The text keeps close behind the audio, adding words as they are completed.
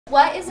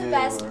What is the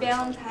best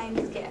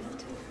Valentine's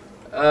gift?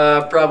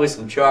 Probably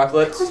some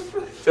chocolates.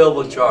 Filled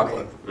with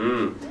chocolate.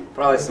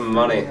 Probably some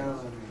money.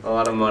 A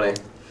lot of money.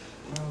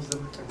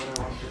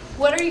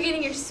 What are you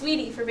getting your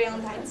sweetie for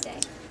Valentine's Day?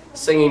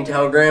 Singing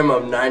telegram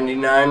of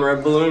 99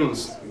 red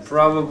balloons.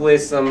 Probably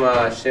some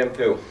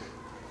shampoo.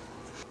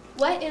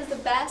 What is the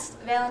best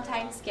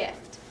Valentine's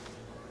gift?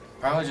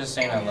 Probably just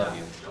saying I love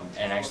you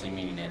and actually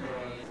meaning it.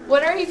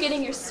 What are you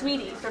getting your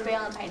sweetie for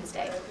Valentine's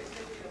Day?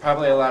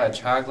 Probably a lot of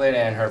chocolate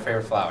and her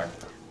favorite flower.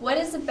 What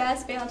is the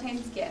best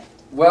Valentine's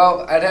gift?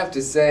 Well, I'd have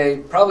to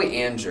say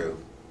probably Andrew.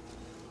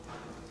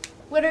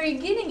 What are you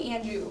getting,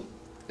 Andrew?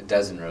 A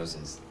dozen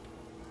roses.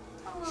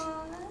 Aww.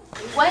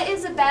 What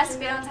is the best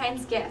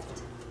Valentine's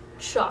gift?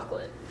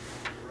 Chocolate.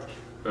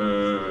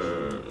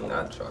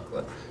 Not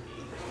chocolate.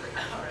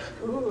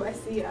 Ooh, I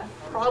see a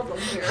problem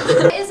here.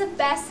 What is the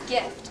best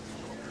gift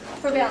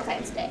for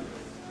Valentine's Day?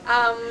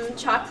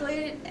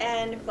 Chocolate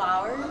and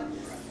flowers.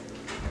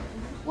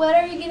 What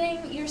are you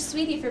getting your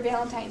sweetie for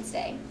Valentine's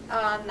Day?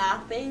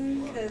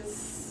 Nothing,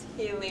 because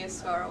he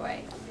lives far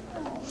away.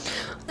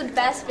 The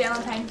best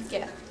Valentine's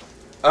gift.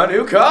 A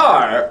new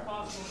car!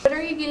 What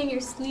are you getting your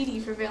sweetie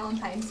for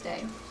Valentine's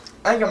Day?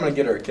 I think I'm gonna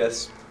get her a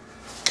kiss.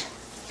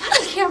 Not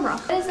on camera.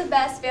 What is the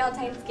best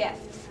Valentine's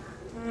gift?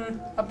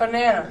 A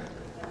banana.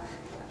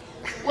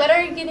 What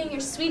are you getting your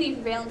sweetie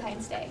for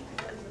Valentine's Day?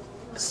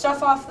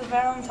 Stuff off the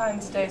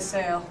Valentine's Day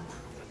sale.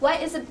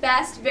 What is the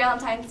best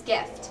Valentine's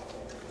gift?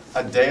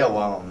 A day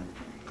alone.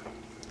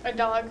 A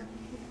dog.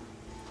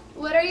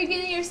 What are you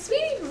getting your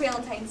sweetie for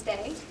Valentine's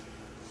Day?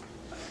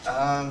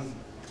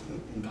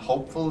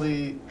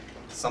 Hopefully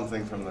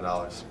something from the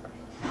dollar store.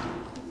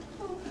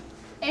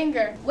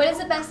 Anger. What is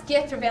the best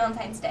gift for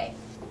Valentine's Day?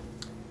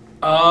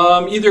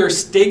 Either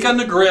steak on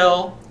the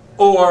grill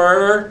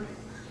or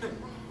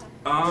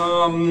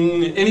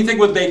anything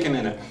with bacon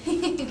in it.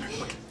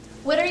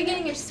 What are you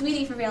getting your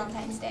sweetie for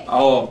Valentine's Day?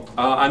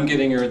 I'm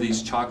getting her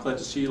these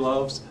chocolates she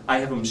loves. I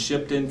have them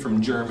shipped in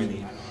from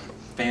Germany.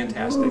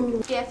 Fantastic.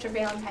 Ooh. Gift for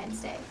Valentine's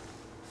Day.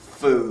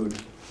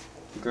 Food.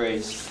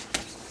 Grace.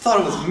 Thought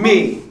it was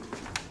me.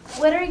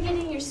 What are you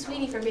getting your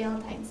sweetie for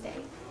Valentine's Day?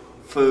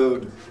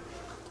 Food.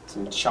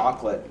 Some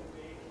chocolate.